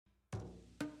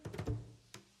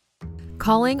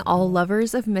Calling all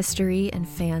lovers of mystery and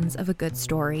fans of a good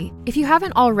story. If you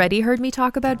haven't already heard me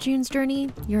talk about June's Journey,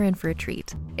 you're in for a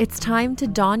treat. It's time to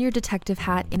don your detective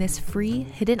hat in this free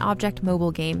hidden object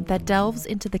mobile game that delves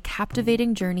into the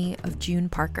captivating journey of June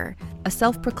Parker, a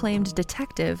self-proclaimed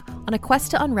detective on a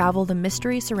quest to unravel the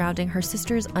mystery surrounding her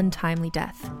sister's untimely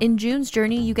death. In June's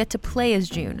Journey, you get to play as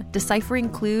June, deciphering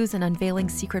clues and unveiling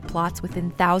secret plots within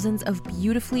thousands of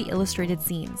beautifully illustrated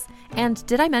scenes. And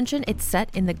did I mention it's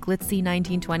set in the glitzy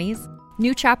 1920s?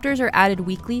 New chapters are added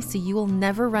weekly, so you will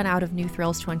never run out of new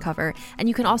thrills to uncover, and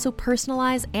you can also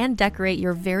personalize and decorate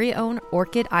your very own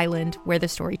Orchid Island where the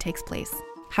story takes place.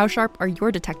 How sharp are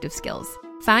your detective skills?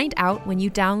 Find out when you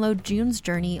download June's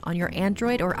Journey on your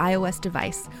Android or iOS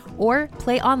device, or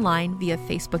play online via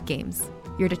Facebook Games.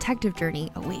 Your detective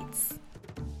journey awaits.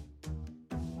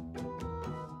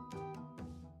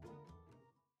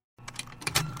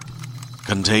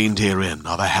 Contained herein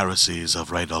are the heresies of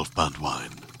Radolf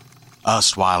Burntwine,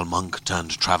 erstwhile monk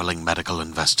turned traveling medical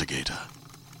investigator.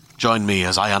 Join me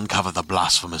as I uncover the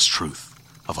blasphemous truth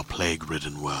of a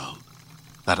plague-ridden world,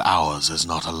 that ours is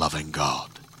not a loving God,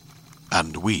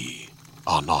 and we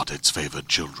are not its favored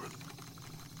children.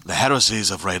 The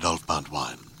heresies of Radolf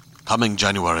Burntwine, coming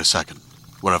January 2nd,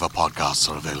 wherever podcasts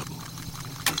are available.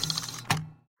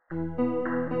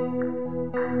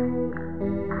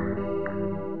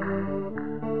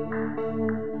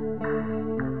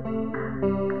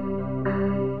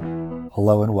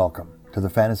 Hello and welcome to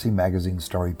the Fantasy Magazine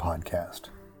Story Podcast.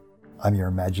 I'm your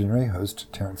imaginary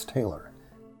host, Terrence Taylor,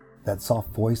 that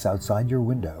soft voice outside your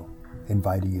window,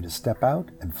 inviting you to step out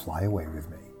and fly away with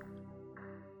me.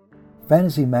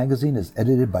 Fantasy Magazine is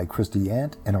edited by Christy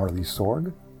Ant and Arlie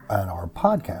Sorg, and our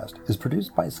podcast is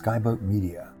produced by Skyboat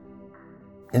Media.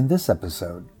 In this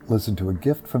episode, listen to A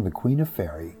Gift from the Queen of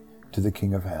Faerie to the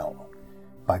King of Hell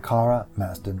by Cara,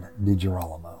 Masten,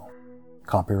 DiGirolamo.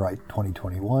 Copyright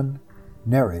 2021.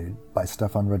 Narrated by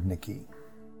Stefan Rudnicki.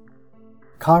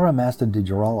 Cara Masten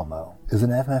DiGirolamo is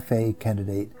an FFA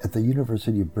candidate at the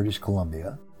University of British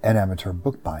Columbia, an amateur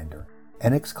bookbinder,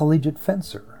 an ex-collegiate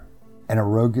fencer, and a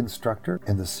rogue instructor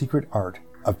in the secret art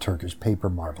of Turkish paper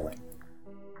marbling.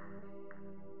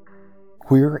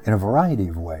 Queer in a variety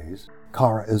of ways,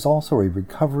 Cara is also a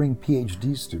recovering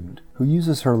PhD student who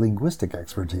uses her linguistic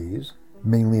expertise,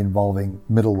 mainly involving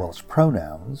Middle Welsh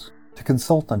pronouns, to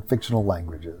consult on fictional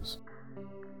languages.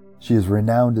 She is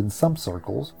renowned in some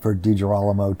circles for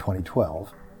DiGirolamo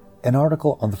 2012, an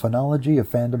article on the phonology of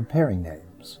fandom pairing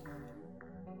names.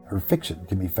 Her fiction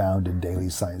can be found in Daily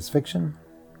Science Fiction,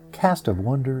 Cast of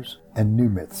Wonders, and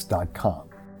newmyths.com,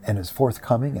 and is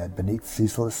forthcoming at Beneath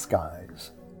Ceaseless Skies.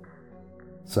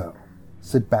 So,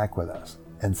 sit back with us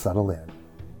and settle in.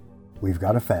 We've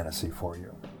got a fantasy for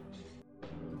you.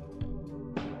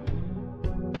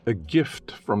 A Gift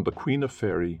from the Queen of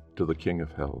Faerie to the King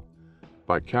of Hell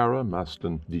by Cara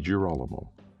Masten DiGirolamo.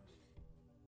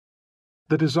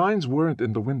 The designs weren't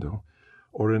in the window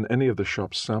or in any of the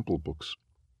shop's sample books,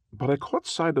 but I caught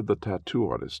sight of the tattoo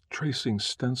artist tracing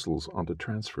stencils onto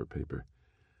transfer paper.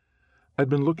 I'd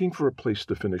been looking for a place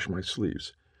to finish my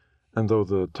sleeves, and though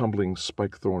the tumbling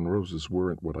spike-thorn roses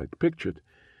weren't what I'd pictured,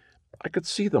 I could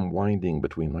see them winding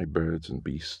between my birds and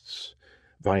beasts,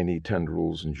 viney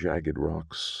tendrils and jagged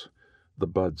rocks, the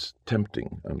buds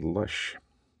tempting and lush,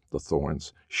 the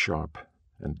thorns sharp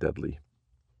and deadly.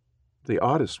 The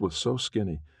artist was so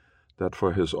skinny that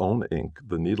for his own ink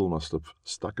the needle must have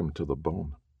stuck him to the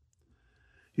bone.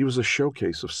 He was a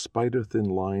showcase of spider-thin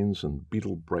lines and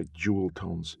beetle-bright jewel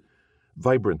tones,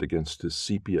 vibrant against his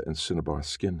sepia and cinnabar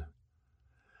skin.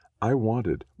 I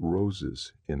wanted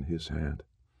roses in his hand.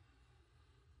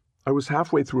 I was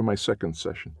halfway through my second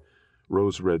session,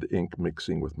 rose-red ink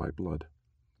mixing with my blood,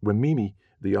 when Mimi,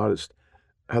 the artist,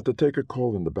 had to take a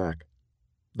call in the back.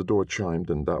 The door chimed,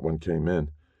 and that one came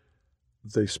in.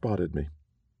 They spotted me.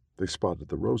 They spotted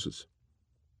the roses.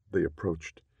 They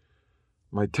approached.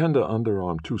 My tender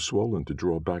underarm too swollen to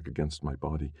draw back against my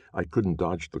body, I couldn't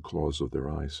dodge the claws of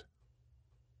their eyes.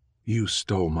 You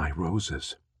stole my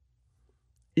roses.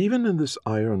 Even in this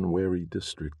iron-weary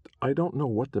district, I don't know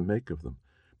what to make of them.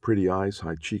 Pretty eyes,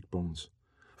 high cheekbones,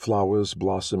 flowers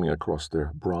blossoming across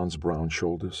their bronze-brown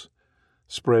shoulders,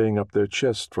 spraying up their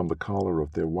chest from the collar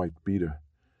of their white beater.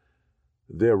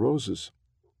 Their roses,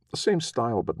 the same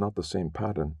style but not the same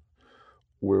pattern,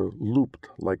 were looped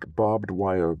like barbed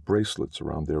wire bracelets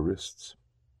around their wrists.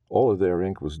 All of their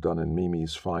ink was done in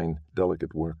Mimi's fine,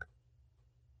 delicate work.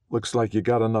 Looks like you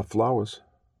got enough flowers.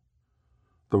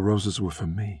 The roses were for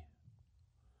me.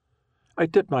 I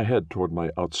tipped my head toward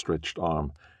my outstretched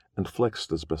arm and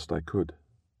flexed as best I could.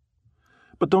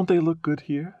 But don't they look good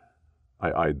here?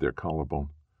 I eyed their collarbone.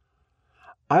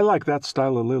 I like that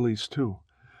style of lilies, too.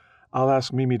 I'll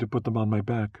ask Mimi to put them on my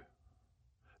back.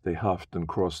 They huffed and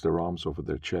crossed their arms over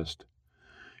their chest.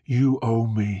 You owe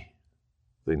me.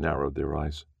 They narrowed their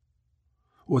eyes.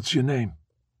 What's your name?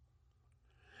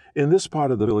 In this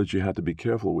part of the village, you had to be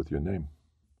careful with your name.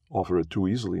 Offer it too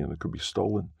easily and it could be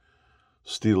stolen,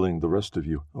 stealing the rest of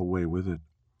you away with it.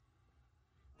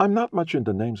 I'm not much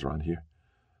into names around here,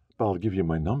 but I'll give you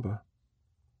my number.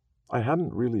 I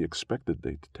hadn't really expected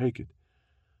they'd take it.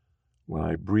 When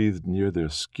I breathed near their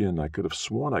skin, I could have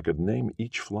sworn I could name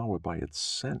each flower by its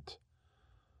scent.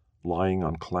 Lying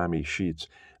on clammy sheets,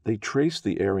 they traced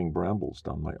the airing brambles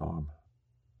down my arm.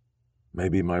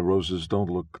 Maybe my roses don't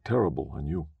look terrible on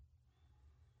you.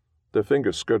 Their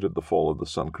fingers skirted the fall of the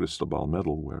San Cristobal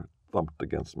medal where it thumped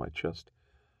against my chest.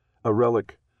 A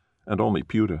relic, and only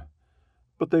pewter,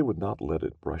 but they would not let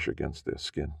it brush against their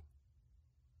skin.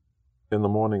 In the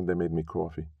morning they made me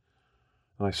coffee,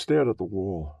 and I stared at the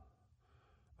wall,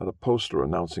 at a poster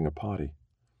announcing a party.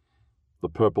 The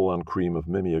purple and cream of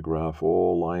mimeograph,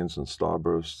 all lines and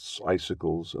starbursts,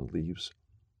 icicles and leaves.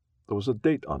 There was a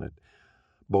date on it,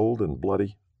 bold and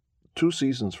bloody, 2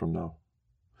 seasons from now.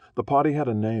 The party had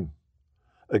a name,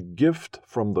 a gift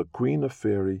from the Queen of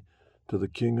Faerie to the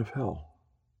King of Hell.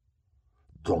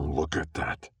 Don't look at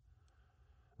that.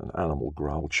 An animal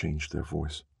growl changed their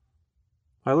voice.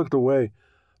 I looked away,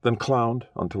 then clowned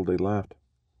until they laughed.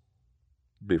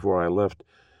 Before I left,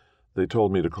 they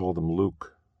told me to call them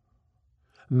Luke.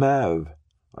 Mav,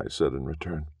 I said in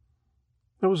return.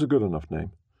 It was a good enough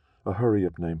name, a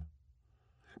hurry-up name.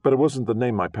 But it wasn't the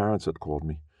name my parents had called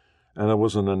me, and it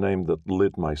wasn't a name that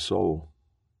lit my soul.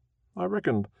 I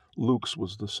reckoned Luke's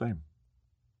was the same.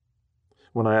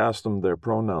 When I asked them their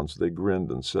pronouns, they grinned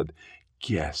and said,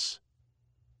 Guess.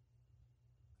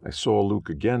 I saw Luke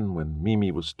again when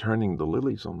Mimi was turning the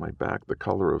lilies on my back the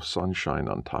color of sunshine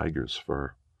on Tiger's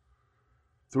fur.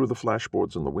 Through the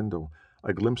flashboards in the window,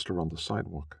 I glimpsed her on the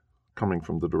sidewalk, coming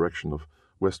from the direction of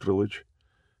West Village,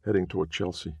 heading toward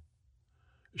Chelsea.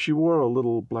 She wore a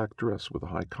little black dress with a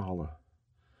high collar.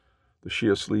 The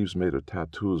sheer sleeves made her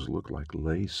tattoos look like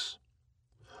lace.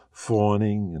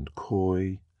 Fawning and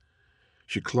coy,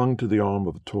 she clung to the arm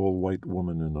of a tall white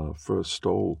woman in a fur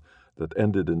stole that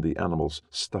ended in the animal's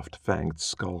stuffed fanged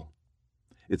skull,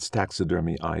 its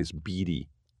taxidermy eyes beady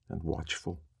and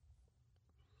watchful.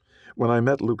 When I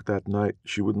met Luke that night,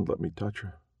 she wouldn't let me touch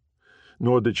her,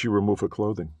 nor did she remove her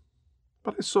clothing.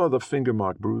 But I saw the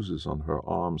finger-mark bruises on her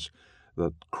arms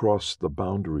that crossed the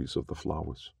boundaries of the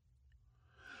flowers.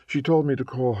 She told me to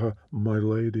call her my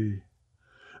lady,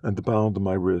 and bound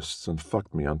my wrists and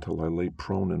fucked me until I lay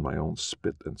prone in my own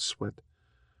spit and sweat.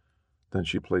 Then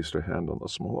she placed her hand on the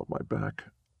small of my back,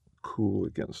 cool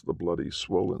against the bloody,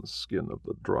 swollen skin of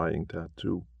the drying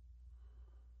tattoo.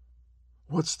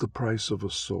 What's the price of a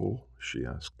soul? She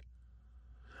asked.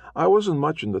 I wasn't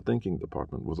much in the thinking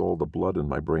department, with all the blood in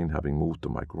my brain having moved to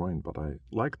my groin, but I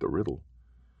liked the riddle.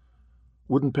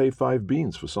 Wouldn't pay 5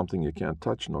 beans for something you can't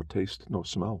touch, nor taste, nor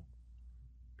smell.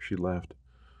 She laughed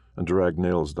and dragged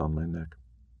nails down my neck.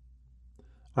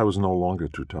 I was no longer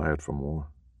too tired for more.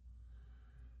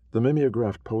 The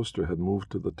mimeographed poster had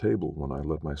moved to the table when I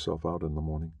let myself out in the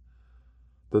morning.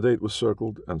 The date was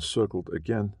circled and circled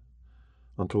again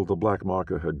until the black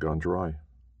marker had gone dry.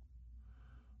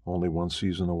 Only 1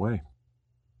 season away.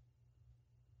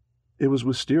 It was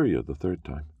wisteria the 3rd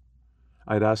time.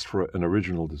 I'd asked for an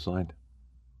original design.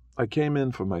 I came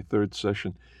in for my 3rd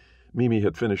session. Mimi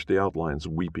had finished the outlines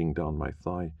weeping down my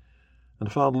thigh,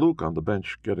 and found Luke on the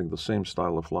bench getting the same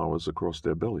style of flowers across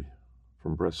their belly,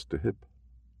 from breast to hip.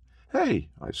 Hey,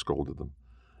 I scolded them.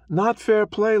 Not fair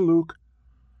play, Luke.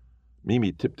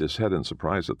 Mimi tipped his head in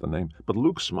surprise at the name, but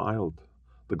Luke smiled,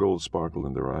 the gold sparkle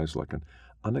in their eyes like an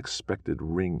unexpected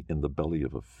ring in the belly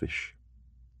of a fish.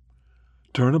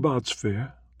 Turnabout's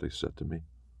fair, they said to me.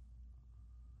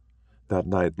 That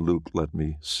night Luke let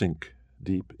me sink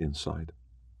deep inside.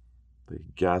 They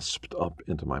gasped up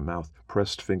into my mouth,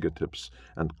 pressed fingertips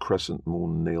and crescent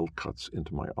moon nail cuts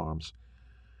into my arms.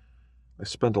 I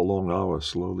spent a long hour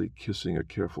slowly kissing a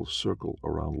careful circle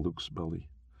around Luke's belly,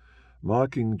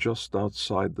 marking just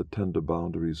outside the tender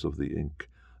boundaries of the ink,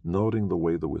 noting the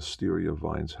way the wisteria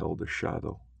vines held a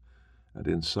shadow, and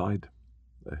inside,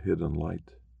 a hidden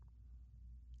light.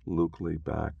 Luke lay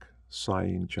back,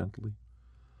 sighing gently,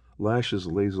 lashes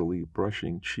lazily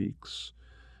brushing cheeks,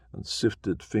 and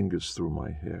sifted fingers through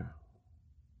my hair.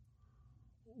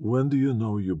 When do you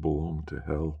know you belong to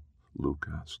hell? Luke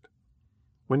asked.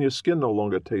 When your skin no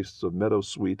longer tastes of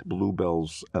meadowsweet,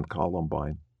 bluebells, and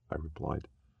columbine, I replied.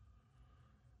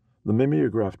 The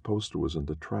mimeographed poster was in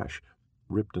the trash,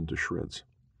 ripped into shreds.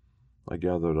 I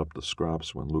gathered up the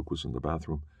scraps when Luke was in the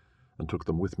bathroom and took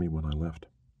them with me when I left.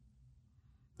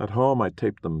 At home, I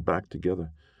taped them back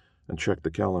together and checked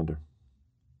the calendar.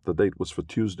 The date was for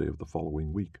Tuesday of the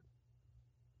following week.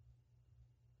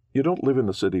 You don't live in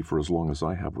the city for as long as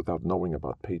I have without knowing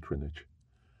about patronage.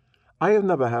 I have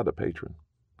never had a patron,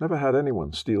 never had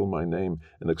anyone steal my name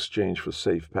in exchange for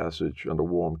safe passage and a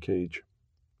warm cage.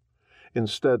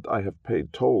 Instead, I have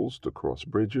paid tolls to cross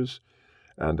bridges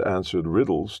and answered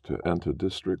riddles to enter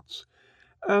districts,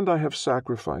 and I have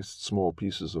sacrificed small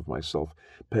pieces of myself,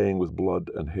 paying with blood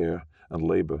and hair and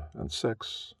labor and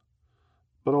sex,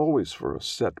 but always for a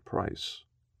set price.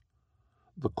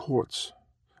 The courts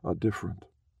are different.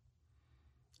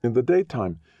 In the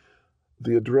daytime,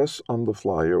 the address on the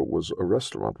flyer was a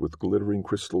restaurant with glittering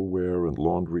crystalware and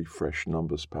laundry fresh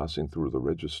numbers passing through the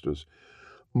registers,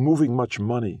 moving much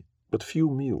money, but few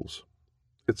meals.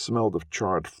 It smelled of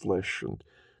charred flesh and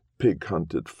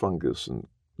pig-hunted fungus and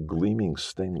gleaming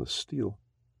stainless steel.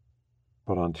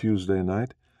 But on Tuesday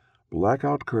night,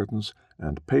 blackout curtains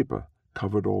and paper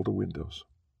covered all the windows.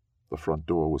 The front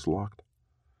door was locked.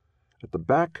 At the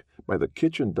back, by the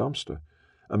kitchen dumpster,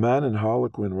 a man in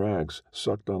harlequin rags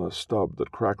sucked on a stub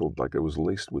that crackled like it was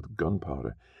laced with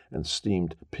gunpowder and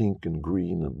steamed pink and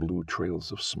green and blue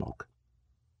trails of smoke.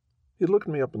 He looked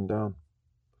me up and down,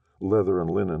 leather and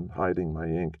linen hiding my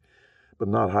ink, but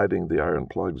not hiding the iron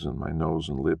plugs in my nose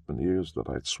and lip and ears that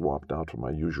I'd swapped out for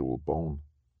my usual bone.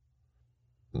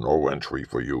 "No entry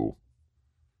for you."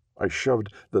 I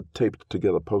shoved the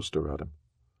taped-together poster at him.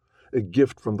 A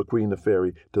gift from the Queen of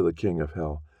Faerie to the King of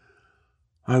Hell.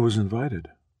 I was invited.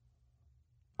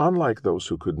 Unlike those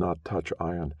who could not touch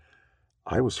iron,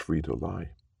 I was free to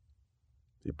lie.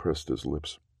 He pressed his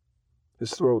lips.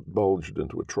 His throat bulged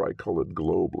into a tricolored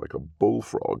globe like a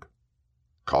bullfrog.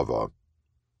 "Cover."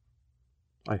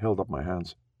 I held up my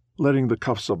hands, letting the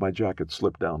cuffs of my jacket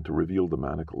slip down to reveal the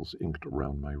manacles inked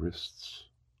around my wrists.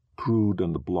 Crude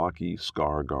and blocky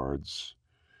scar guards.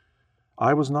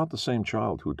 I was not the same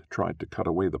child who'd tried to cut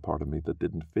away the part of me that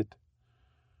didn't fit.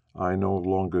 I no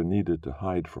longer needed to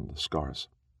hide from the scars.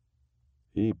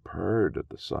 He purred at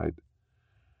the sight.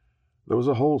 There was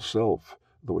a whole self,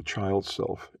 though a child's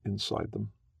self, inside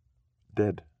them.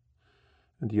 Dead,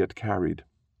 and yet carried.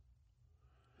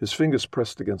 His fingers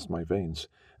pressed against my veins,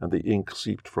 and the ink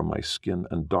seeped from my skin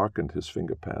and darkened his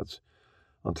finger pads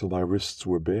until my wrists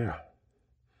were bare.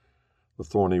 The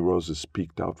thorny roses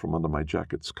peeked out from under my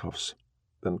jacket's cuffs,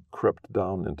 then crept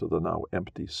down into the now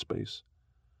empty space.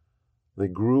 They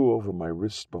grew over my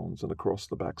wrist bones and across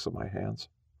the backs of my hands.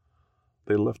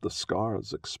 They left the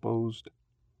scars exposed.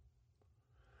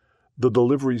 The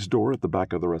deliveries door at the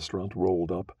back of the restaurant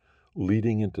rolled up,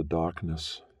 leading into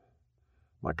darkness.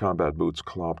 My combat boots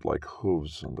clopped like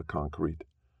hooves on the concrete.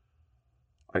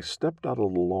 I stepped out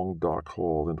of the long dark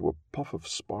hall into a puff of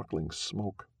sparkling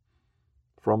smoke.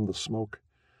 From the smoke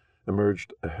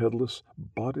emerged a headless,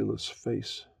 bodiless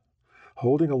face,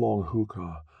 holding a long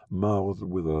hookah mouthed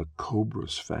with a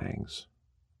cobra's fangs.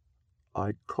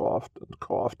 I coughed,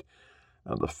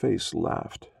 and the face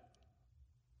laughed.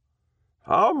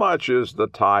 "How much is the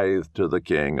tithe to the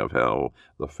King of Hell?"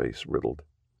 the face riddled.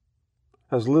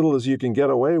 "As little as you can get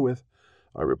away with,"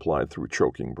 I replied through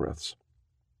choking breaths.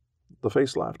 The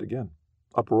face laughed again,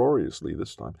 uproariously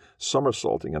this time,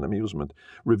 somersaulting in amusement,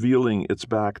 revealing its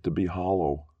back to be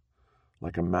hollow,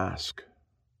 like a mask.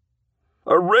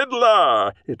 "A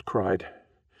riddler!" it cried.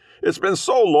 "It's been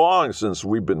so long since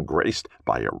we've been graced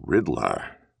by a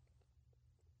riddler."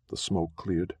 The smoke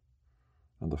cleared,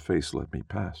 and the face let me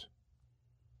pass.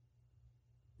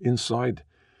 Inside,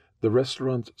 the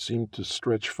restaurant seemed to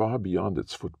stretch far beyond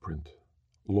its footprint,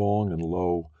 long and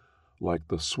low, like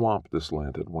the swamp this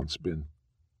land had once been.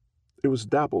 It was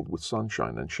dappled with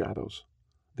sunshine and shadows,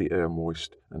 the air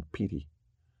moist and peaty.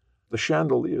 The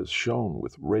chandeliers shone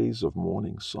with rays of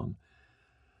morning sun.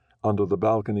 Under the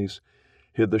balconies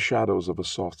hid the shadows of a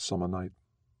soft summer night.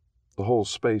 The whole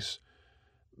space,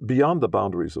 beyond the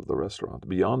boundaries of the restaurant,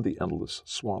 beyond the endless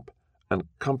swamp,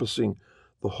 encompassing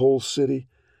the whole city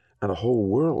and a whole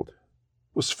world,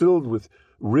 was filled with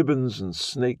ribbons and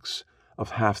snakes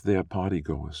of half their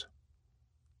partygoers.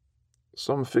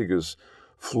 Some figures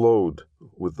flowed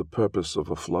with the purpose of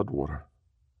a floodwater.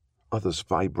 Others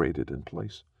vibrated in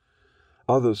place.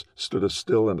 Others stood as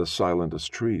still and as silent as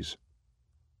trees.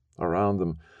 Around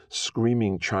them,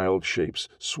 screaming child shapes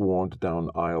swarmed down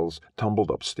aisles,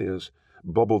 tumbled upstairs,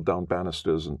 bubbled down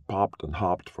banisters, and popped and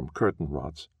hopped from curtain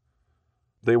rods.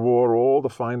 They wore all the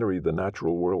finery the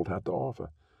natural world had to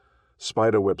offer.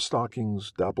 Spiderweb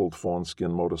stockings, dappled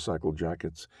fawnskin motorcycle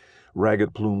jackets,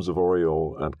 ragged plumes of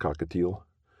aureole and cockatiel,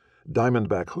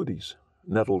 diamondback hoodies,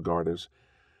 nettle gardens,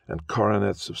 and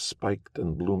coronets of spiked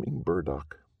and blooming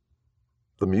burdock.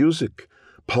 The music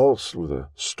pulsed with a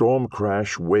storm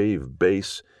crash wave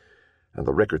bass and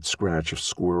the record scratch of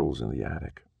squirrels in the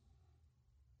attic.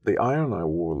 The iron I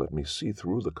wore let me see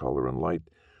through the color and light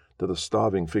to the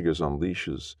starving figures on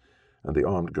leashes and the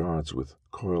armed guards with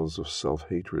coils of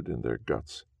self-hatred in their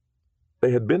guts.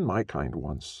 They had been my kind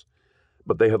once,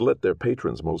 but they had let their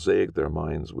patrons mosaic their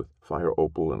minds with fire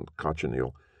opal and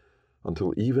cochineal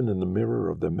until even in the mirror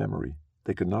of their memory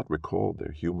they could not recall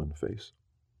their human face.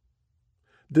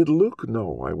 Did Luke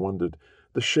know, I wondered,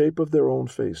 the shape of their own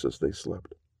face as they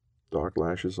slept? Dark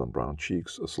lashes on brown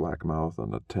cheeks, a slack mouth,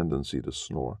 and a tendency to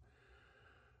snore.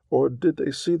 Or did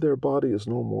they see their body as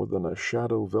no more than a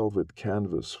shadow velvet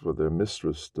canvas for their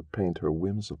mistress to paint her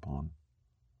whims upon?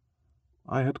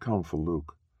 I had come for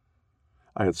Luke.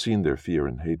 I had seen their fear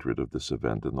and hatred of this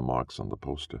event in the marks on the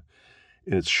poster,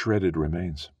 in its shredded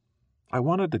remains. I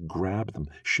wanted to grab them,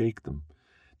 shake them,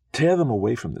 tear them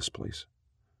away from this place.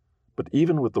 But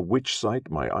even with the witch sight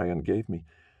my iron gave me,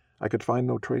 I could find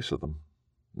no trace of them,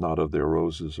 not of their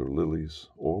roses or lilies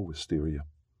or wisteria.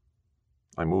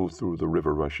 I moved through the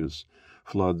river rushes,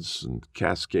 floods, and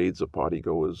cascades of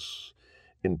partygoers,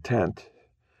 intent,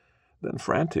 then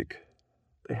frantic.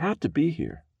 They had to be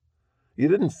here. You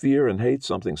didn't fear and hate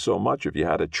something so much if you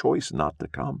had a choice not to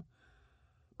come.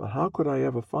 But how could I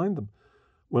ever find them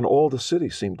when all the city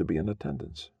seemed to be in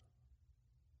attendance?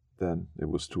 Then it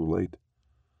was too late.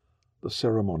 The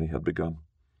ceremony had begun.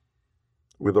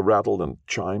 With a rattle and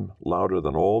chime louder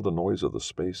than all the noise of the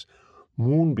space,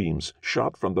 moonbeams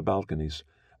shot from the balconies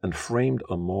and framed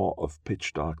a maw of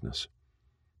pitch darkness.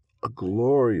 A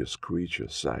glorious creature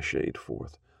sashayed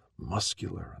forth,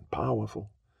 muscular and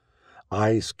powerful,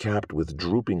 eyes capped with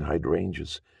drooping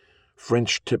hydrangeas,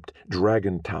 French-tipped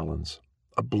dragon talons,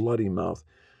 a bloody mouth,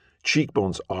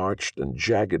 cheekbones arched and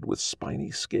jagged with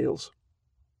spiny scales.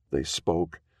 They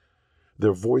spoke,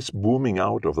 their voice booming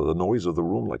out over the noise of the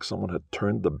room like someone had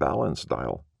turned the balance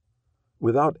dial.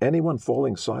 Without anyone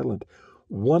falling silent,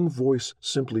 one voice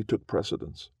simply took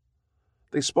precedence.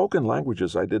 They spoke in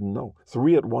languages I didn't know,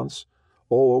 3 at once,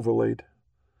 all overlaid,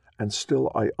 and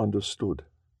still I understood.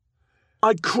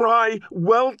 "I cry,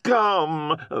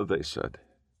 welcome," they said,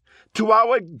 "to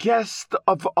our guest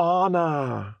of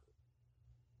honor."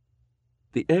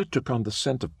 The air took on the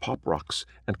scent of pop rocks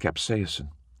and capsaicin.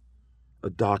 A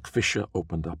dark fissure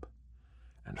opened up,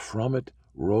 and from it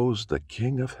rose the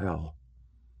king of hell.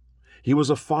 He was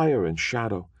a fire and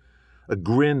shadow, a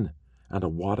grin and a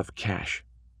wad of cash.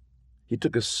 He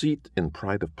took a seat in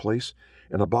pride of place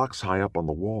in a box high up on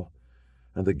the wall,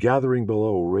 and the gathering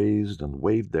below raised and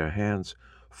waved their hands,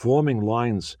 forming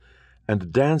lines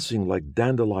and dancing like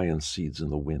dandelion seeds in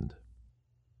the wind.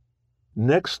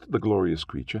 Next, the glorious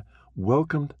creature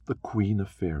welcomed the Queen of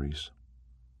Fairies.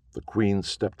 The queen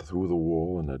stepped through the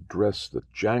wall in a dress that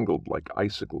jangled like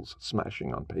icicles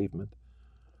smashing on pavement.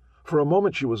 For a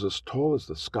moment she was as tall as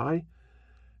the sky,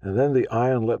 and then the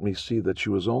iron let me see that she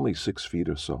was only 6 feet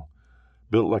or so,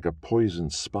 built like a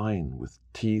poisoned spine, with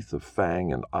teeth of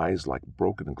fang and eyes like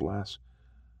broken glass.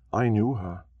 I knew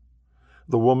her,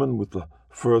 the woman with the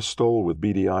fur stole with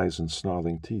beady eyes and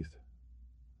snarling teeth.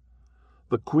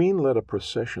 The queen led a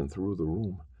procession through the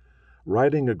room,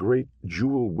 riding a great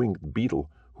jewel-winged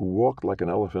beetle who walked like an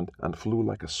elephant and flew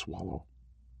like a swallow.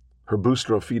 Her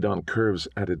boustrophodon curves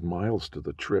added miles to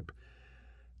the trip,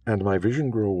 and my vision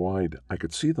grew wide. I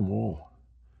could see them all,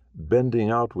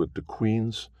 bending outward to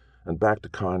Queens and back to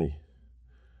Kearny,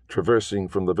 traversing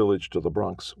from the village to the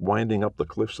Bronx, winding up the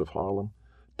cliffs of Harlem,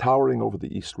 towering over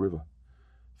the East River,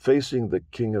 facing the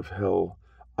king of hell,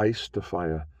 ice to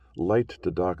fire, light to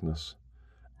darkness,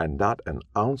 and not an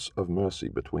ounce of mercy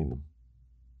between them.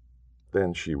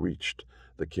 Then she reached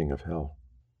the king of hell.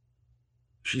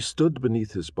 She stood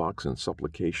beneath his box in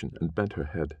supplication and bent her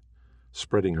head,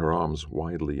 spreading her arms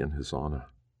widely in his honor.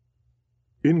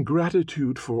 "In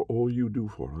gratitude for all you do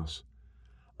for us,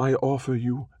 I offer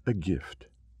you a gift.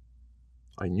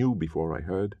 I knew before I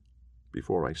heard,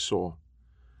 before I saw.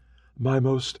 My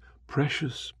most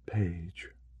precious page."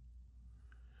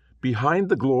 Behind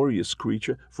the glorious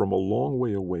creature, from a long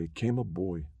way away, came a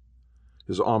boy.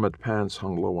 His armored pants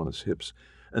hung low on his hips,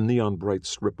 a neon-bright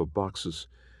strip of boxes,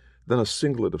 then a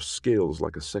singlet of scales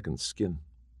like a second skin.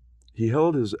 He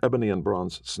held his ebony and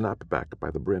bronze snapback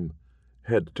by the brim,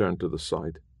 head turned to the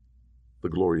side. The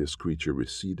glorious creature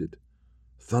receded.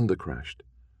 Thunder crashed,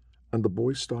 and the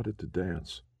boy started to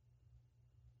dance.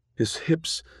 His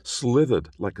hips slithered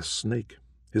like a snake,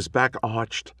 his back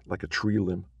arched like a tree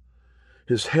limb.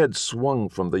 His head swung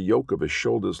from the yoke of his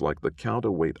shoulders like the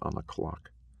counterweight on a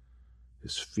clock.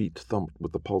 His feet thumped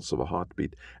with the pulse of a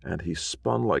heartbeat, and he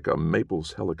spun like a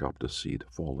Maples helicopter seed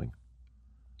falling.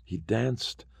 He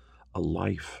danced a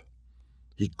life.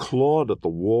 He clawed at the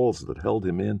walls that held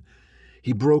him in.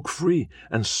 He broke free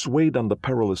and swayed on the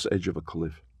perilous edge of a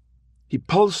cliff. He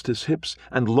pulsed his hips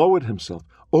and lowered himself,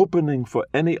 opening for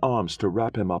any arms to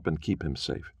wrap him up and keep him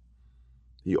safe.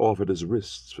 He offered his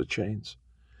wrists for chains.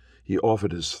 He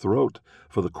offered his throat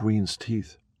for the queen's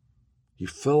teeth. He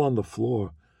fell on the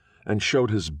floor and showed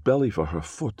his belly for her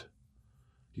foot.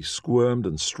 He squirmed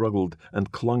and struggled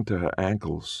and clung to her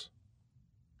ankles.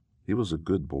 He was a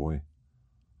good boy.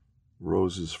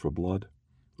 Roses for blood,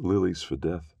 lilies for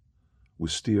death,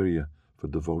 wisteria for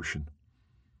devotion.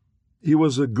 He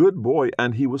was a good boy,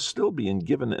 and he was still being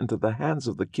given into the hands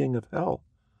of the king of hell.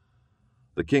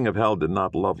 The king of hell did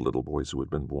not love little boys who had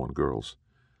been born girls,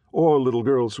 or little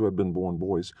girls who had been born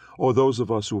boys, or those of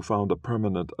us who found a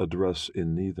permanent address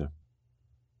in neither.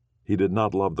 He did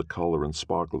not love the color and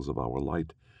sparkles of our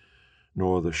light,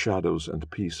 nor the shadows and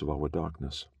peace of our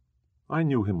darkness. I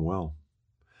knew him well,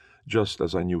 just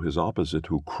as I knew his opposite,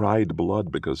 who cried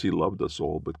blood because he loved us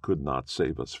all but could not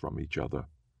save us from each other.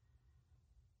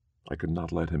 I could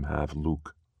not let him have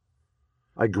Luke.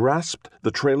 I grasped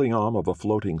the trailing arm of a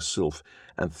floating sylph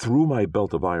and threw my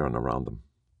belt of iron around them.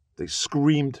 They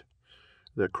screamed,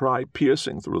 their cry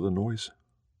piercing through the noise.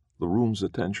 The room's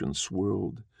attention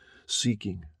swirled,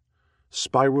 seeking,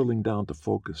 spiraling down to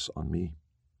focus on me.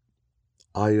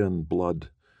 Iron blood,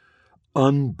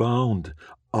 unbound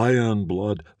iron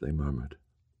blood, they murmured.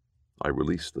 I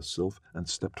released the sylph and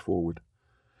stepped forward.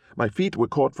 My feet were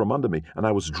caught from under me, and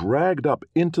I was dragged up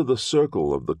into the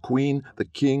circle of the queen, the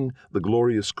king, the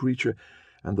glorious creature,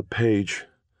 and the page,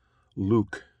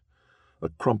 Luke, a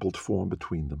crumpled form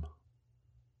between them.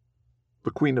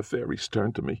 The queen of fairies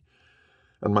turned to me,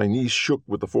 and my knees shook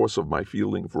with the force of my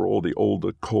feeling for all the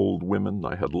older, cold women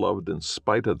I had loved in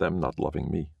spite of them not loving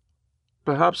me.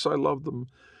 Perhaps I loved them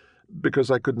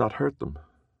because I could not hurt them.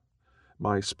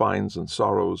 My spines and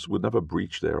sorrows would never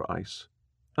breach their ice,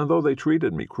 and though they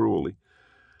treated me cruelly,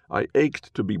 I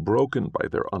ached to be broken by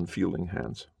their unfeeling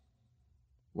hands.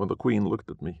 When the queen looked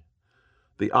at me,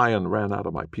 the iron ran out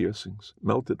of my piercings,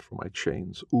 melted from my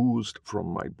chains, oozed from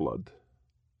my blood.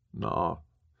 No,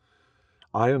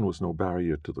 iron was no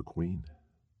barrier to the queen.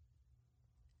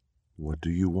 "What do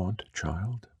you want,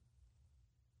 child?"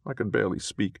 I could barely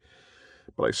speak,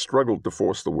 but I struggled to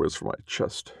force the words from my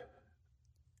chest.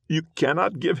 "You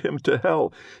cannot give him to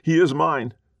hell. He is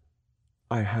mine."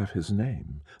 "I have his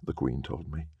name," the queen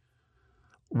told me.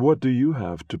 "What do you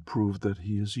have to prove that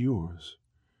he is yours?"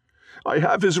 "I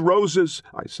have his roses,"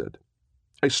 I said.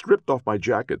 I stripped off my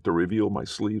jacket to reveal my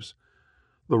sleeves.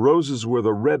 The roses were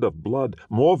the red of blood,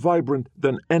 more vibrant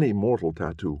than any mortal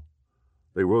tattoo.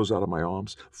 They rose out of my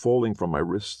arms, falling from my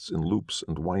wrists in loops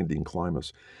and winding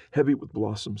climbers, heavy with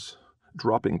blossoms,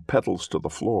 dropping petals to the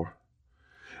floor.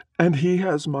 "And he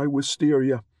has my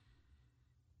wisteria."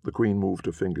 The queen moved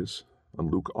her fingers, and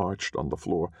Luke arched on the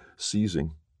floor,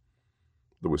 seizing.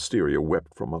 The wisteria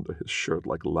wept from under his shirt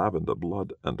like lavender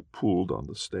blood and pooled on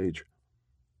the stage.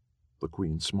 The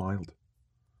queen smiled.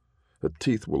 Her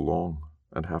teeth were long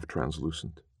and half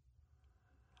translucent.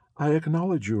 "I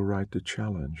acknowledge your right to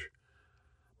challenge,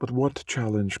 but what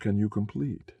challenge can you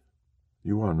complete?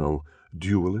 You are no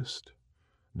duelist,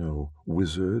 no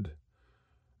wizard,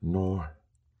 nor—"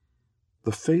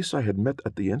 The face I had met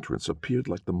at the entrance appeared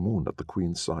like the moon at the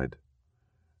queen's side.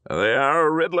 "They are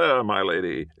a riddler, my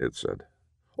lady," it said.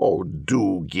 "Oh,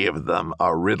 do give them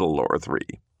a riddle or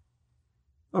three."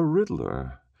 "A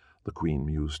riddler," the queen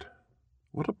mused.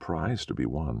 "What a prize to be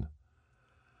won.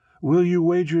 Will you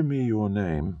wager me your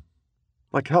name?"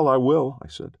 "Like hell I will," I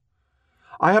said.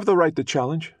 "I have the right to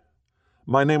challenge.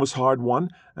 My name was hard won,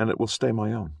 and it will stay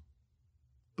my own."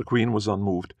 The queen was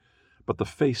unmoved, but the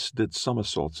face did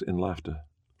somersaults in laughter.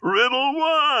 "Riddle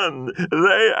one!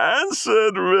 They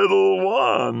answered riddle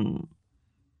one!"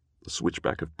 The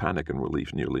switchback of panic and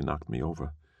relief nearly knocked me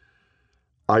over.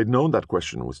 I'd known that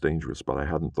question was dangerous, but I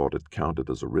hadn't thought it counted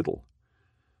as a riddle.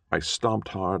 I stomped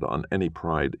hard on any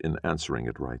pride in answering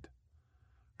it right.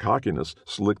 Cockiness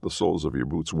slicked the soles of your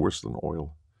boots worse than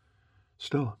oil.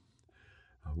 Still,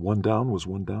 one down was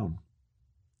one down.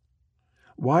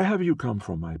 "Why have you come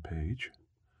from my page?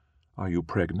 Are you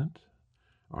pregnant?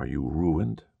 Are you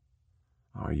ruined?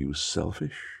 Are you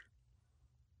selfish?"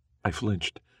 I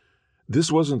flinched.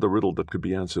 This wasn't the riddle that could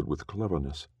be answered with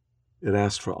cleverness. It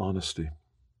asked for honesty,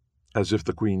 as if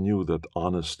the queen knew that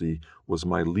honesty was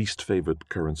my least favorite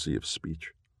currency of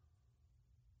speech.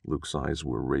 Luke's eyes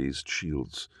were raised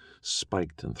shields,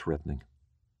 spiked and threatening.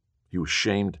 He was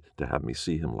shamed to have me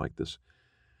see him like this.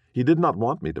 He did not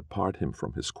want me to part him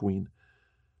from his queen.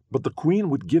 But the queen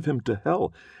would give him to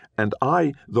hell, and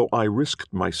I, though I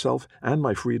risked myself and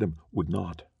my freedom, would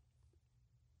not.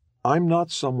 I'm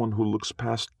not someone who looks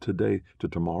past today to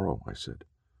tomorrow, I said.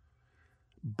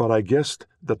 But I guessed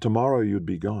that tomorrow you'd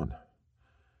be gone,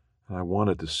 and I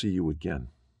wanted to see you again.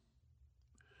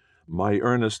 My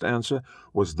earnest answer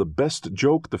was the best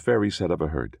joke the fairies had ever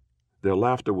heard. Their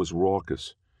laughter was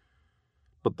raucous.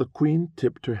 But the queen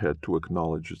tipped her head to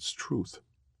acknowledge its truth.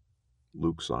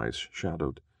 Luke's eyes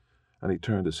shadowed, and he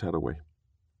turned his head away.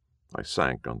 I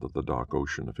sank under the dark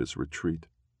ocean of his retreat.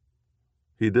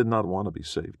 He did not want to be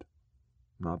saved.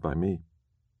 Not by me.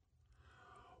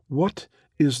 What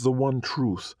is the one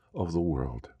truth of the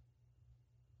world?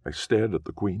 I stared at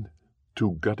the queen,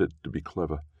 too gutted to be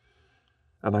clever,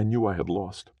 and I knew I had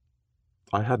lost.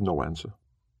 I had no answer.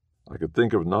 I could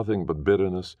think of nothing but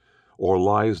bitterness or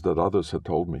lies that others had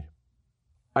told me.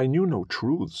 I knew no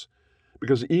truths,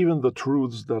 because even the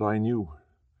truths that I knew,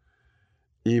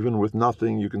 even with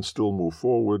nothing you can still move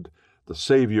forward, the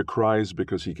Savior cries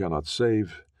because he cannot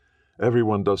save,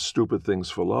 everyone does stupid things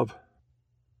for love.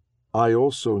 I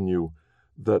also knew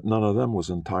that none of them was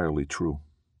entirely true.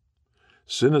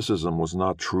 Cynicism was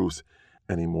not truth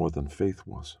any more than faith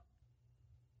was.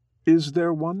 Is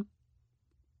there one?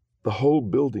 The whole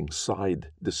building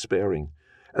sighed, despairing,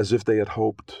 as if they had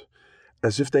hoped,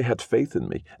 as if they had faith in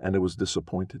me, and it was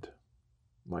disappointed.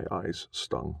 My eyes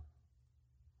stung.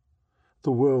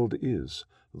 The world is,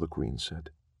 the queen said,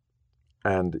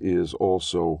 and is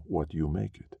also what you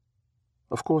make it.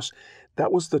 Of course,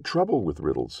 that was the trouble with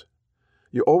riddles.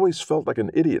 You always felt like an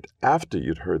idiot after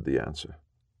you'd heard the answer.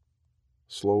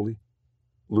 Slowly,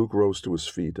 Luke rose to his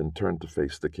feet and turned to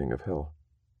face the king of hell.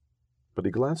 But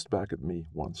he glanced back at me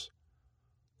once.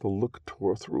 The look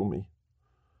tore through me.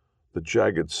 The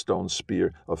jagged stone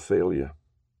spear of failure.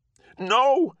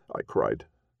 "No!" I cried.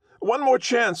 "One more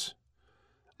chance!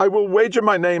 I will wager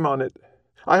my name on it.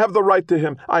 I have the right to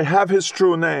him. I have his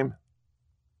true name."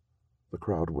 The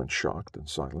crowd went shocked and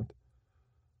silent.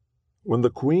 When the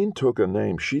queen took a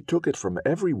name, she took it from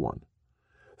everyone.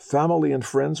 Family and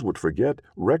friends would forget,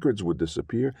 records would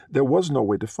disappear. There was no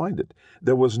way to find it.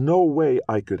 There was no way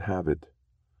I could have it.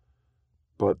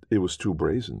 But it was too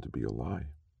brazen to be a lie.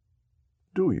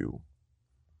 Do you?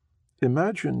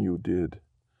 Imagine you did.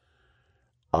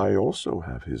 I also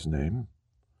have his name.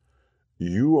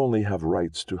 You only have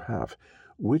rights to have.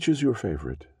 Which is your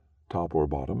favorite? Top or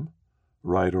bottom?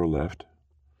 Right or left?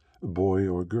 Boy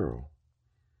or girl?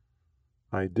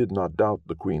 I did not doubt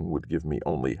the queen would give me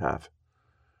only half.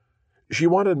 She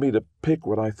wanted me to pick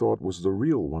what I thought was the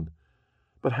real one,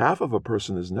 but half of a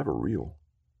person is never real.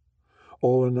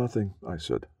 All or nothing, I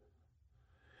said.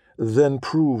 Then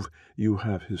prove you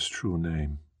have his true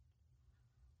name.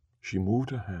 She moved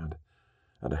her hand,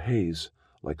 and a haze,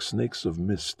 like snakes of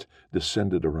mist,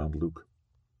 descended around Luke.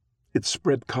 It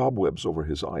spread cobwebs over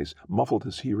his eyes, muffled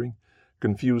his hearing,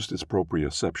 confused his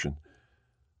proprioception.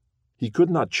 He could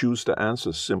not choose to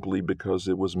answer simply because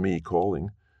it was me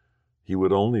calling. He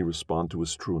would only respond to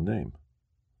his true name.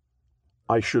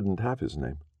 I shouldn't have his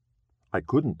name. I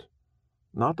couldn't.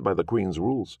 Not by the Queen's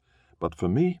rules, but for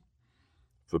me,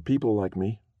 for people like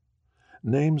me.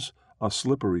 Names are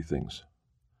slippery things.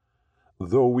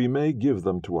 Though we may give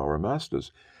them to our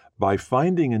masters, by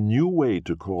finding a new way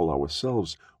to call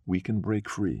ourselves, we can break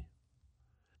free.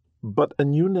 But a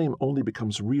new name only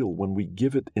becomes real when we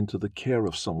give it into the care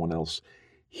of someone else,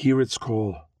 hear its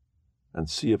call, and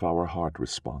see if our heart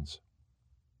responds.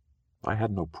 I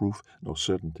had no proof, no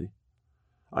certainty.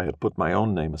 I had put my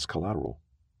own name as collateral.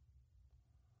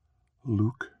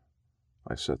 Luke,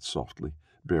 I said softly,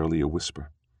 barely a whisper.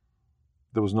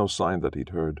 There was no sign that he'd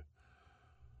heard.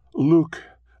 Luke,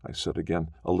 I said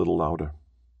again, a little louder,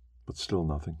 but still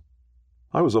nothing.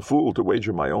 I was a fool to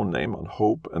wager my own name on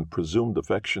hope and presumed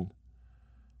affection.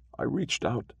 I reached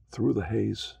out through the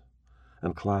haze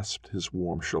and clasped his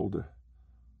warm shoulder.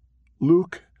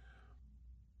 Luke!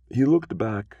 He looked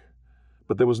back,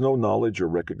 but there was no knowledge or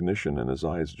recognition in his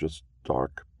eyes, just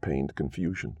dark, pained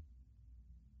confusion.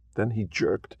 Then he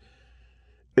jerked.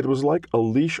 It was like a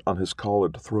leash on his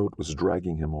collared throat was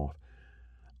dragging him off.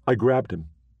 I grabbed him.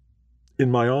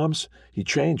 In my arms, he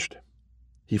changed.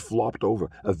 He flopped over,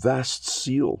 a vast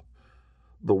seal,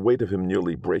 the weight of him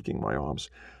nearly breaking my arms.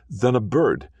 Then a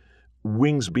bird,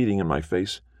 wings beating in my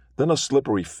face. Then a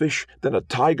slippery fish. Then a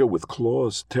tiger with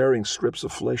claws tearing strips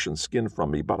of flesh and skin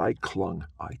from me. But I clung.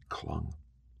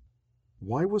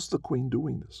 Why was the Queen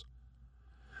doing this?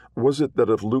 Was it that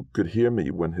if Luke could hear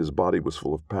me when his body was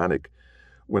full of panic,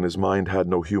 when his mind had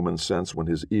no human sense, when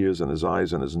his ears and his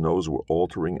eyes and his nose were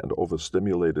altering and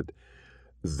overstimulated,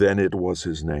 Then it was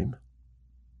his name?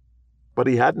 But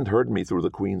he hadn't heard me through the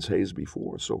Queen's haze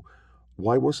before, so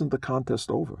why wasn't the contest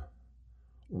over?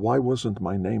 Why wasn't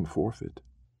my name forfeit?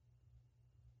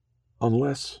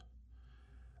 Unless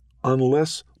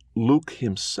Luke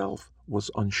himself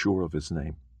was unsure of his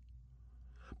name.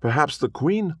 Perhaps the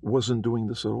Queen wasn't doing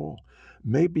this at all.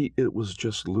 Maybe it was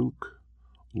just Luke,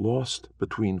 lost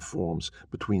between forms,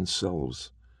 between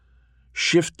selves,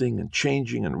 shifting and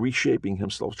changing and reshaping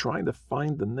himself, trying to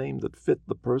find the name that fit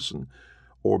the person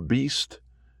or beast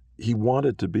he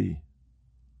wanted to be.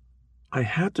 I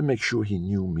had to make sure he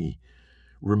knew me,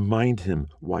 remind him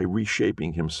why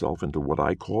reshaping himself into what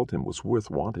I called him was worth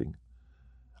wanting.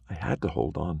 I had to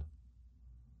hold on.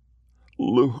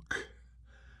 Luke!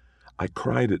 I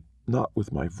cried it not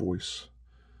with my voice,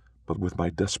 but with my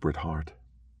desperate heart.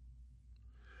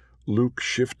 Luke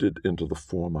shifted into the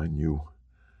form I knew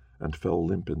and fell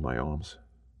limp in my arms.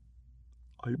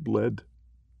 I bled.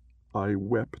 I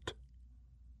wept.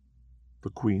 The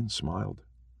Queen smiled.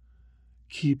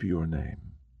 Keep your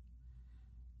name.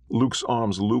 Luke's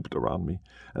arms looped around me,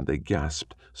 and they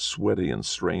gasped, sweaty and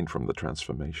strained from the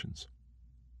transformations.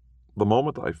 The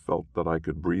moment I felt that I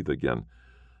could breathe again,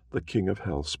 the King of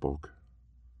Hell spoke.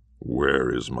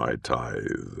 Where is my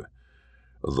tithe?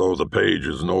 Though the page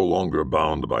is no longer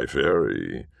bound by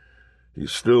Faerie, he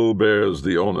still bears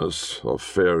the onus of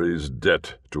Faerie's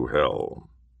debt to hell.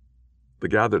 The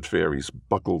gathered fairies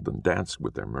buckled and danced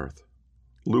with their mirth.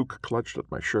 Luke clutched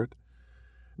at my shirt.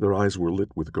 Their eyes were lit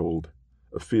with gold,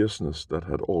 a fierceness that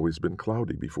had always been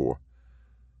cloudy before.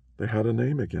 They had a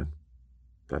name again.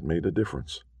 That made a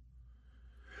difference.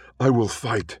 I will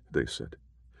fight, they said.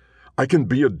 I can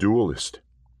be a duelist.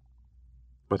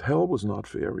 But hell was not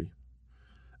Faerie,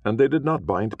 and they did not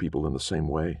bind people in the same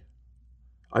way.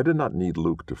 I did not need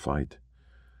Luke to fight.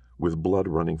 With blood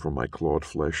running from my clawed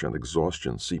flesh and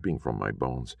exhaustion seeping from my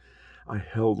bones, I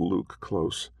held Luke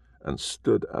close and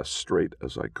stood as straight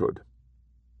as I could.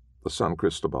 The San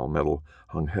Cristobal medal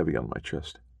hung heavy on my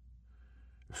chest.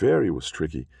 Faerie was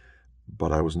tricky,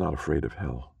 but I was not afraid of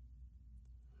hell.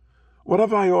 What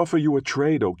if I offer you a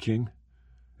trade, O king?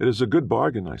 It is a good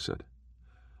bargain, I said.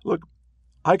 Look,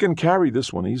 I can carry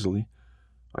this one easily.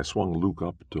 I swung Luke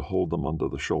up to hold them under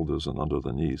the shoulders and under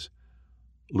the knees.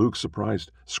 Luke,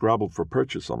 surprised, scrabbled for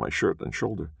purchase on my shirt and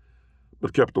shoulder,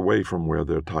 but kept away from where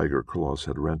their tiger claws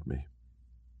had rent me.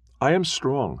 I am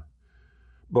strong,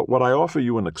 but what I offer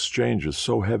you in exchange is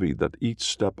so heavy that each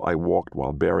step I walked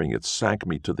while bearing it sank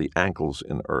me to the ankles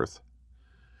in earth.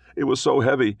 It was so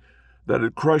heavy that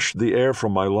it crushed the air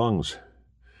from my lungs.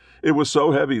 It was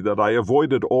so heavy that I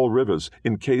avoided all rivers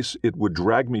in case it would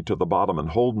drag me to the bottom and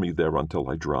hold me there until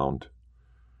I drowned.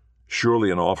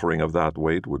 Surely an offering of that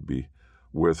weight would be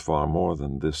worth far more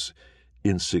than this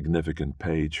insignificant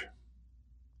page.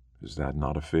 Is that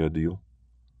not a fair deal?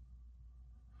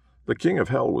 The King of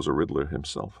Hell was a riddler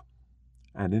himself,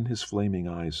 and in his flaming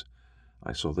eyes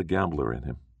I saw the gambler in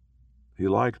him. He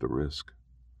liked a risk.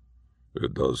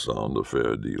 It does sound a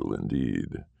fair deal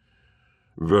indeed.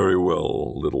 Very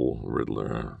well, little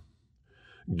riddler.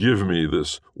 Give me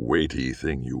this weighty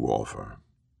thing you offer.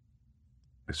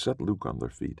 I set Luke on their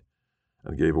feet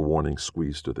and gave a warning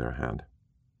squeeze to their hand.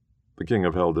 The King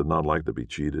of Hell did not like to be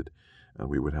cheated, and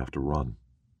we would have to run.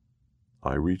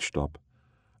 I reached up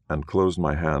and closed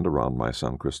my hand around my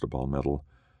San Cristobal medal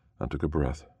and took a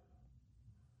breath.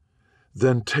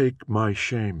 Then take my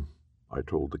shame, I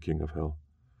told the King of Hell.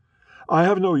 I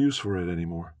have no use for it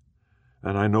anymore,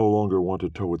 and I no longer want to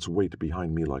tow its weight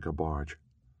behind me like a barge.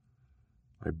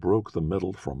 I broke the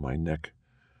medal from my neck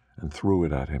and threw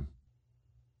it at him.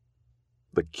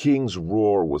 The king's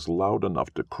roar was loud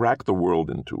enough to crack the world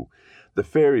in two. The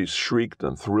fairies shrieked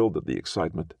and thrilled at the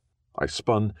excitement. I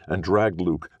spun and dragged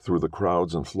Luke through the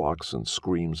crowds and flocks and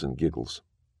screams and giggles.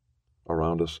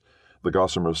 Around us, the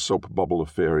gossamer soap bubble of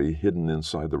Faerie, hidden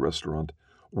inside the restaurant,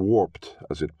 warped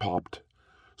as it popped,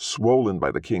 swollen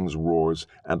by the king's roars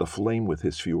and aflame with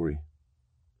his fury.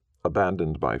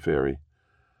 Abandoned by Faerie,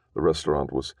 the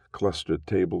restaurant was clustered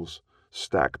tables,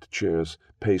 stacked chairs,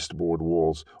 pasteboard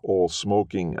walls, all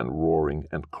smoking and roaring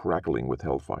and crackling with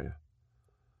hellfire.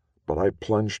 But I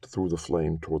plunged through the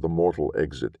flame toward the mortal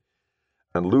exit,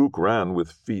 and Luke ran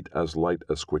with feet as light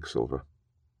as quicksilver.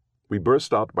 We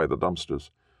burst out by the dumpsters,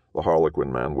 the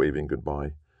Harlequin man waving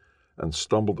goodbye, and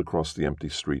stumbled across the empty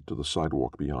street to the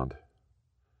sidewalk beyond.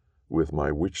 With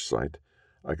my witch sight,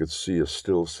 I could see a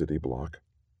still city block,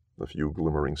 a few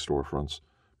glimmering storefronts,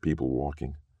 people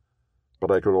walking. But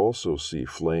I could also see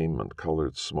flame and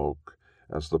colored smoke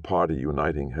as the party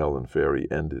uniting Hell and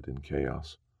Faerie ended in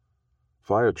chaos.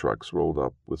 Fire trucks rolled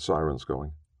up with sirens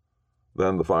going.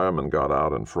 Then the firemen got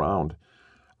out and frowned,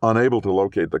 unable to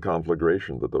locate the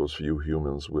conflagration that those few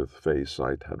humans with Fae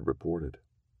sight had reported.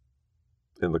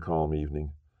 In the calm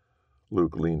evening,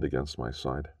 Luke leaned against my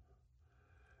side,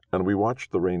 and we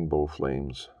watched the rainbow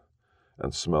flames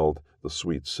and smelled the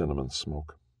sweet cinnamon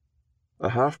smoke. A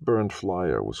half-burned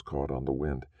flyer was caught on the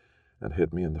wind and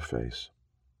hit me in the face.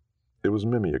 It was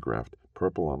mimeographed,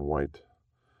 purple on white,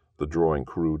 the drawing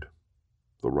crude,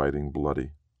 the writing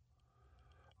bloody.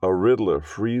 A riddler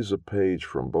frees a page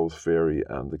from both Faerie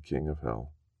and the King of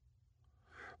Hell.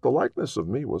 The likeness of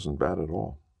me wasn't bad at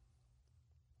all.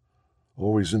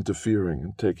 "Always interfering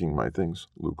and taking my things,"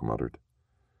 Luke muttered.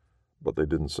 But they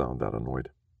didn't sound that annoyed.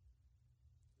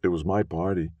 "It was my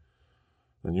party,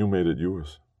 and you made it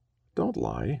yours." "Don't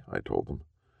lie," I told them.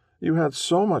 "You had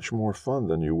so much more fun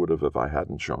than you would have if I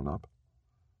hadn't shown up."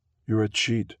 "You're a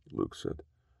cheat," Luke said.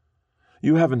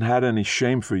 "You haven't had any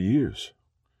shame for years.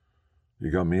 You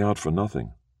got me out for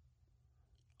nothing."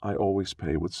 "I always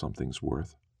pay what something's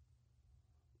worth."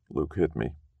 Luke hit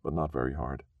me, but not very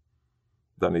hard.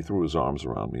 Then he threw his arms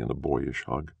around me in a boyish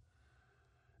hug.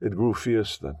 It grew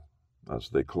fierce then, as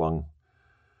they clung,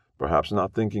 perhaps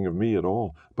not thinking of me at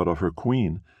all, but of her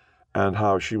queen, and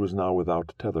how she was now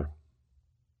without tether.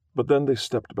 But then they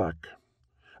stepped back,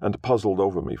 and puzzled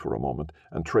over me for a moment,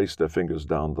 and traced their fingers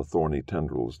down the thorny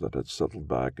tendrils that had settled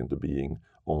back into being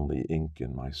only ink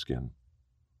in my skin.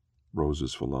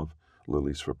 Roses for love,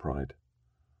 lilies for pride,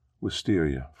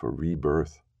 wisteria for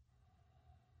rebirth.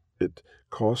 "It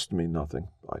cost me nothing,"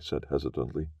 I said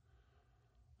hesitantly.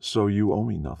 "So you owe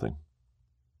me nothing."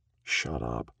 "Shut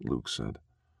up," Luke said.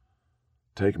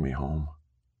 "Take me home."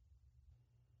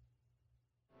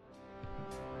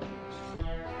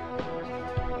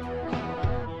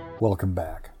 Welcome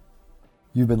back.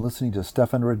 You've been listening to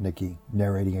Stefan Rudnicki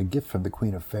narrating A Gift from the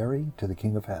Queen of Faerie to the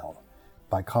King of Hell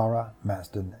by Cara,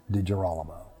 Masten,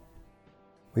 DiGirolamo.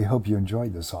 We hope you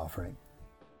enjoyed this offering.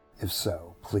 If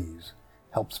so, please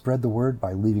help spread the word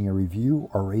by leaving a review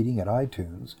or rating at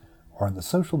iTunes or on the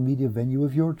social media venue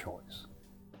of your choice.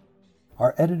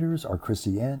 Our editors are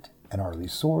Chrissy Ant and Arlie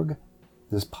Sorg.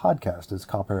 This podcast is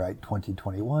copyright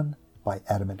 2021 by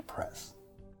Adamant Press.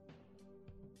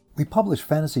 We publish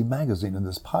Fantasy Magazine in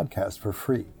this podcast for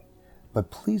free,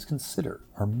 but please consider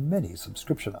our many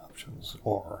subscription options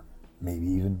or maybe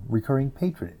even recurring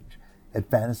patronage at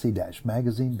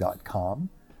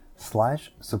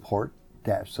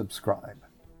fantasy-magazine.com/support-subscribe.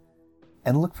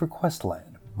 And look for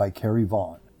Questland by Carrie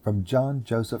Vaughn from John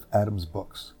Joseph Adams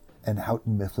Books and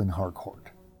Houghton Mifflin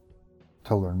Harcourt.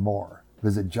 To learn more,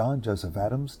 visit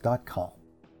johnjosephatadams.com.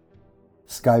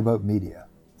 Skyboat Media,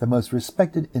 the most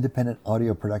respected independent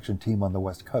audio production team on the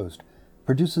West Coast,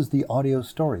 produces the audio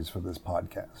stories for this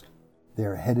podcast. They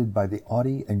are headed by the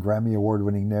Audie and Grammy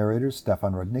Award-winning narrators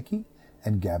Stefan Rudnicki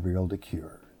and Gabrielle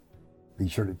DeCure. Be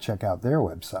sure to check out their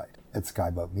website at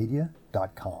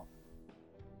skyboatmedia.com.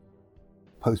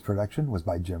 Post-production was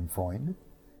by Jim Freund,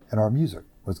 and our music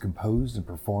was composed and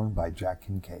performed by Jack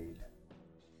Kincaid.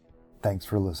 Thanks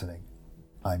for listening.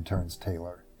 I'm Terrence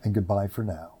Taylor, and goodbye for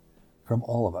now, from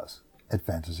all of us at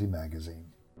Fantasy Magazine.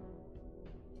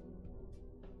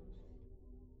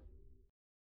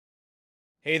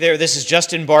 Hey there, this is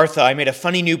Justin Bartha. I made a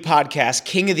funny new podcast,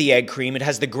 King of the Egg Cream. It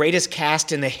has the greatest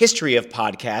cast in the history of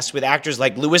podcasts with actors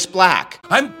like Louis Black.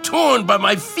 I'm torn by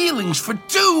my feelings for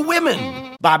two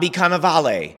women. Bobby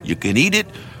Cannavale. You can eat it,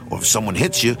 or if someone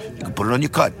hits you, you can put it on your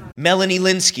cut. Melanie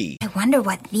Linsky. I wonder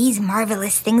what these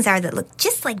marvelous things are that look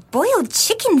just like boiled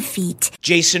chicken feet.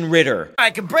 Jason Ritter. I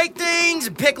can break things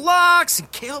and pick locks and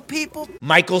kill people.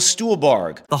 Michael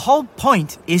Stuhlbarg. The whole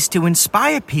point is to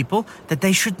inspire people that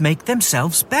they should make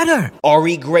themselves better.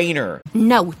 Ari Grainer.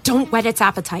 No, don't whet its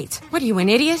appetite. What are you, an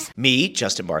idiot? Me,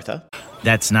 Justin Bartha.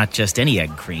 That's not just any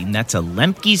egg cream, that's a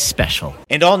Lemke's special.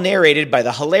 And all narrated by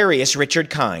the hilarious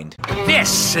Richard Kind.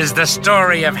 This is the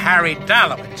story of Harry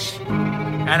Dalowitz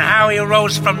and how he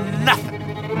rose from nothing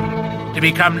to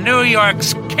become New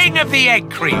York's King of the Egg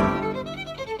Cream.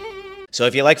 So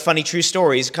if you like funny true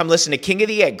stories, come listen to King of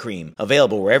the Egg Cream,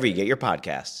 available wherever you get your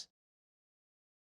podcasts.